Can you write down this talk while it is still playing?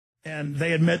And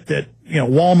they admit that,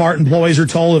 Walmart employees are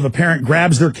told if a parent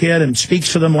grabs their kid and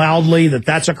speaks to them loudly,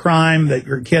 that's a crime, that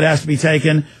your kid has to be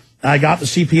taken. I got the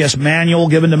CPS manual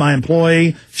given to my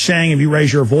employee saying if you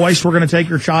raise your voice, we're going to take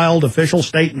your child, official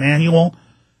state manual.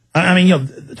 I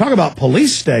mean, talk about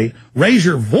police state. Raise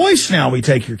your voice now, we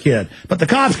take your kid. But the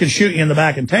cops can shoot you in the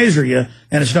back and taser you,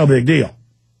 and it's no big deal.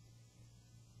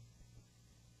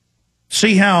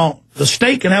 See how the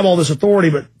state can have all this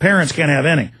authority, but parents can't have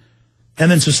any. And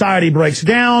then society breaks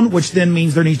down, which then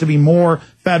means there needs to be more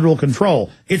federal control.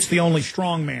 It's the only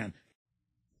strong man.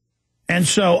 And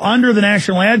so under the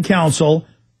National Ad Council,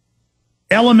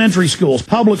 elementary schools,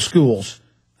 public schools,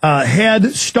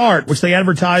 Head Start, which they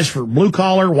advertise for blue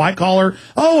collar, white collar.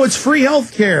 Oh, it's free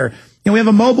health care. We have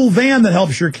a mobile van that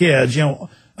helps your kids.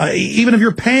 Even if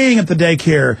you're paying at the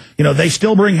daycare, they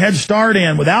still bring Head Start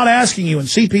in without asking you, and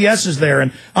CPS is there.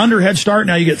 And under Head Start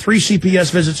now you get 3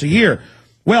 CPS visits a year.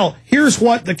 Well, here's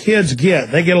what the kids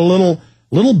get. They get a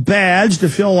little badge to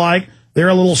feel like they're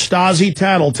a little Stasi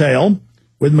tattletale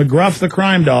with McGruff the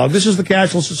crime dog. This is the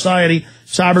Cashless Society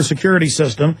cybersecurity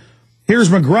system. Here's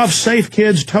McGruff's Safe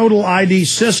Kids Total ID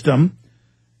system,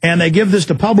 and they give this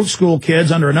to public school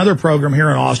kids under another program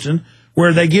here in Austin,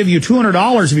 where they give you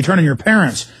 $200 if you turn in your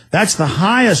parents. That's the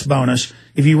highest bonus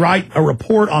if you write a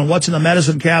report on what's in the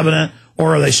medicine cabinet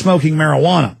or are they smoking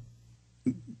marijuana.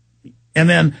 And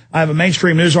then I have a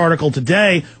mainstream news article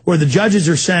today where the judges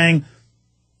are saying,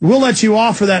 we'll let you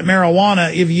off for that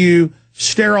marijuana if you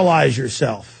sterilize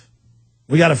yourself.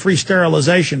 We got a free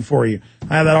sterilization for you.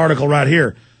 I have that article right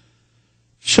here.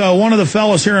 So one of the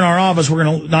fellows here in our office, we're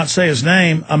going to not say his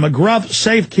name, a McGruff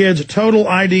Safe Kids Total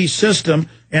ID system,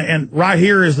 and right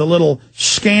here is the little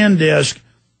scan disc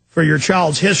for your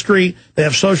child's history. They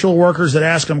have social workers that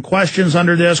ask them questions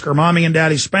under this. Are mommy and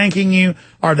daddy spanking you?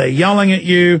 Are they yelling at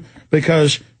you?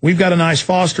 Because we've got a nice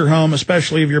foster home,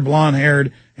 especially if you're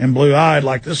blonde-haired and blue-eyed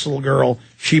like this little girl.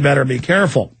 She better be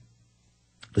careful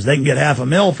because they can get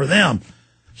 $500,000 for them.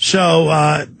 So,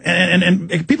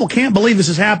 and people can't believe this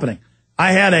is happening.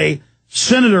 I had a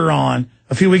senator on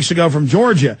a few weeks ago from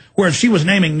Georgia where she was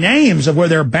naming names of where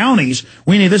there are bounties.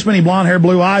 We need this many blonde hair,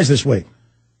 blue eyes this week.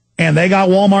 And they got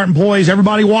Walmart employees,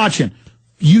 everybody watching.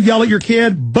 You yell at your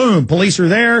kid, boom, police are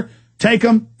there, take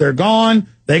them, they're gone,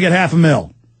 they get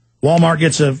 $500,000. Walmart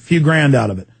gets a few grand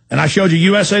out of it. And I showed you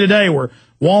USA Today where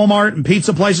Walmart and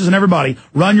pizza places and everybody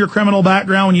run your criminal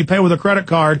background when you pay with a credit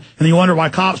card, and then you wonder why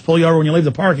cops pull you over when you leave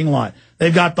the parking lot.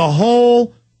 They've got the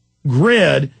whole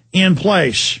grid in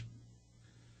place.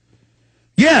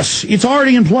 Yes, it's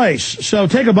already in place. So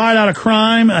take a bite out of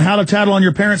crime, how to tattle on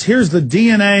your parents. Here's the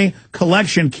DNA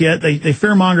collection kit. They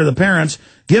fearmonger the parents.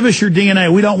 Give us your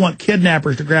DNA. We don't want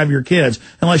kidnappers to grab your kids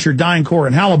unless you're DynCorp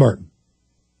and Halliburton,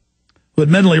 who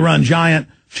admittedly run giant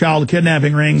child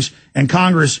kidnapping rings, and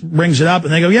Congress brings it up,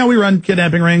 and they go, yeah, we run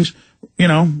kidnapping rings.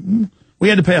 We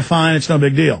had to pay a fine. It's no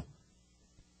big deal.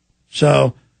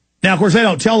 So, now, of course, they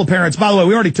don't tell the parents, by the way,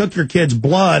 we already took your kid's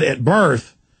blood at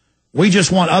birth. We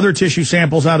just want other tissue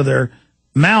samples out of their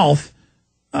mouth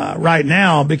right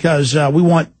now because we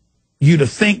want you to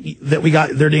think that we got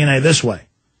their DNA this way.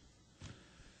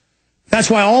 That's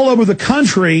why all over the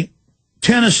country,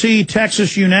 Tennessee,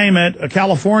 Texas, you name it,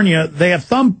 California, they have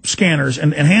thumb scanners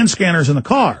and hand scanners in the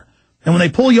car. And when they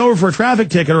pull you over for a traffic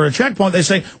ticket or a checkpoint, they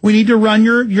say, we need to run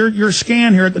your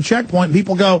scan here at the checkpoint. And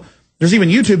people go, there's even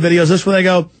YouTube videos this where they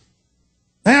go,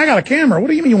 hey, I got a camera. What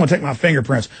do you mean you want to take my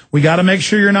fingerprints? We got to make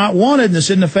sure you're not wanted and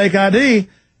this isn't a fake ID.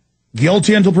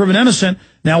 Guilty until proven innocent.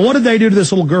 Now, what did they do to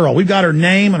this little girl? We've got her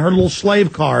name and her little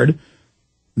slave card.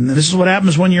 And this is what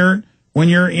happens when you're in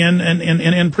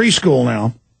preschool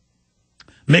now.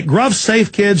 McGruff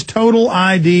Safe Kids Total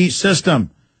ID System.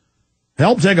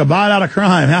 Help take a bite out of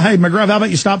crime. Hey, McGruff, how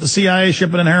about you stop the CIA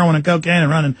shipping in heroin and cocaine and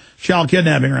running child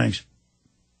kidnapping rings?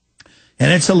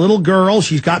 And it's a little girl.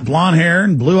 She's got blonde hair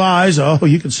and blue eyes. Oh,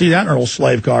 you can see that in her little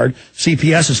slave card.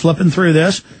 CPS is flipping through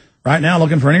this right now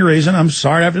looking for any reason. I'm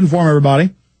sorry I have to inform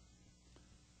everybody.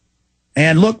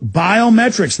 And look,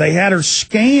 biometrics. They had her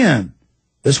scan.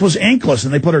 This was inkless,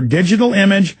 and they put her digital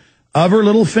image of her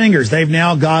little fingers. They've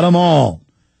now got them all.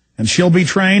 And she'll be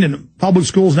trained in public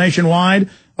schools nationwide.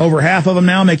 Over half of them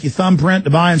now make you thumbprint to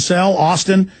buy and sell.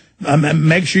 Austin,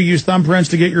 make sure you use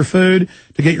thumbprints to get your food,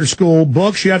 to get your school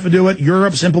books. You have to do it.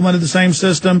 Europe's implemented the same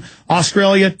system.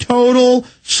 Australia, total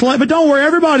slave. But don't worry,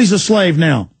 everybody's a slave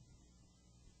now.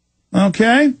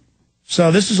 Okay?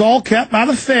 So this is all kept by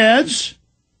the feds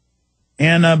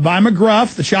and by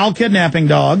McGruff, the child kidnapping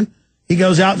dog. He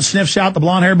goes out and sniffs out the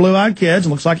blonde-haired, blue-eyed kids. It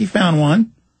looks like he found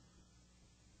one.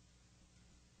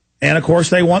 And, of course,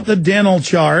 they want the dental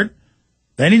chart.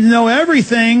 They need to know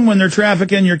everything when they're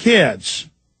trafficking your kids.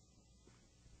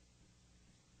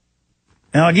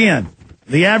 Now, again,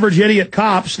 the average idiot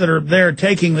cops that are there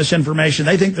taking this information,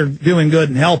 they think they're doing good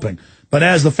and helping. But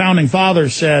as the founding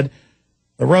fathers said,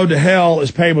 the road to hell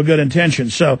is paved with good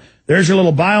intentions. So there's your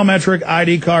little biometric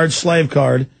ID card, slave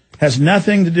card. Has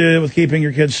nothing to do with keeping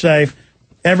your kids safe.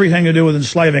 Everything to do with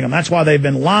enslaving them. That's why they've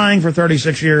been lying for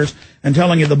 36 years and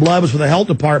telling you the blood was for the health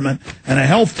department and a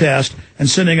health test and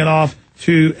sending it off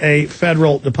to a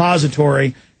federal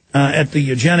depository at the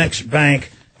Eugenics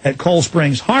Bank at Cold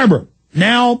Springs Harbor.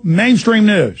 Now, mainstream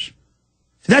news.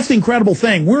 That's the incredible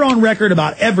thing. We're on record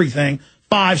about everything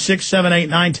 5, 6, 7, 8,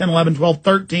 9, 10, 11, 12,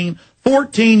 13,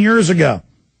 14 years ago.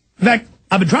 In fact,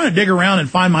 I've been trying to dig around and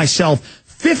find myself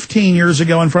 15 years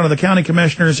ago in front of the county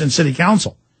commissioners and city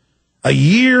council. A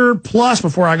year plus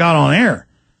before I got on air,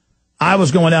 I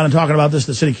was going down and talking about this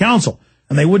to the city council,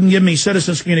 and they wouldn't give me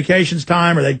citizens communications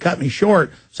time, or they'd cut me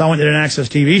short, so I went to an Access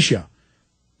TV show.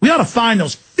 We ought to find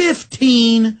those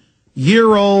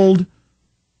 15-year-old,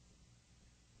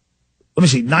 let me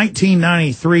see,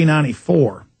 1993,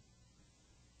 94,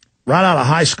 right out of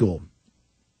high school.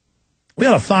 We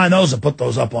ought to find those and put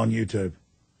those up on YouTube.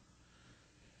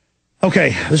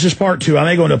 Okay, this is part 2. I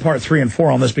may go into part 3 and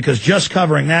 4 on this because just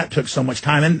covering that took so much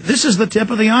time. And this is the tip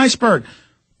of the iceberg.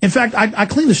 In fact, I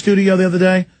cleaned the studio the other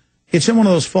day. It's in one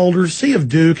of those folders. See if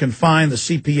Duke can find the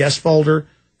CPS folder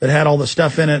that had all the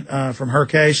stuff in it from her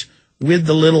case with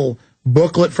the little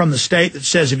booklet from the state that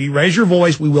says, if you raise your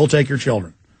voice, we will take your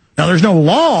children. Now, there's no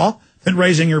law that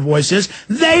raising your voice is.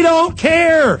 They don't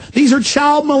care. These are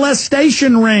child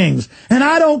molestation rings. And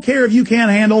I don't care if you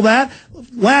can't handle that.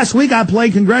 Last week, I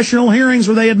played congressional hearings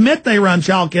where they admit they run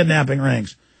child kidnapping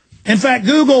rings. In fact,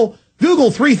 Google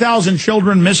 3,000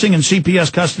 children missing in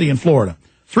CPS custody in Florida.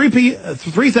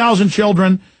 3,000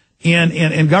 children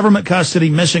in government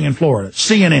custody missing in Florida.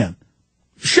 CNN.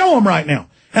 Show them right now.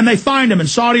 And they find them in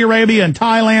Saudi Arabia and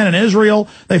Thailand and Israel.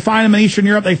 They find them in Eastern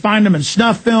Europe. They find them in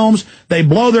snuff films. They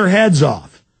blow their heads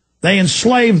off. They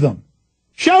enslave them.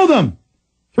 Show them.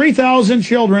 3,000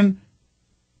 children.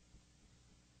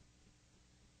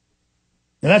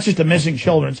 Now, that's just a missing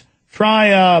children's.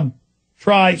 Try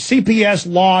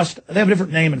CPS lost. They have a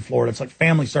different name in Florida. It's like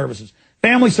Family Services.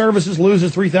 Family Services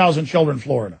loses 3,000 children in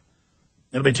Florida.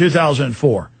 It'll be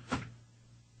 2004.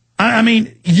 I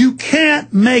mean, you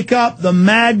can't make up the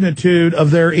magnitude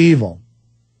of their evil.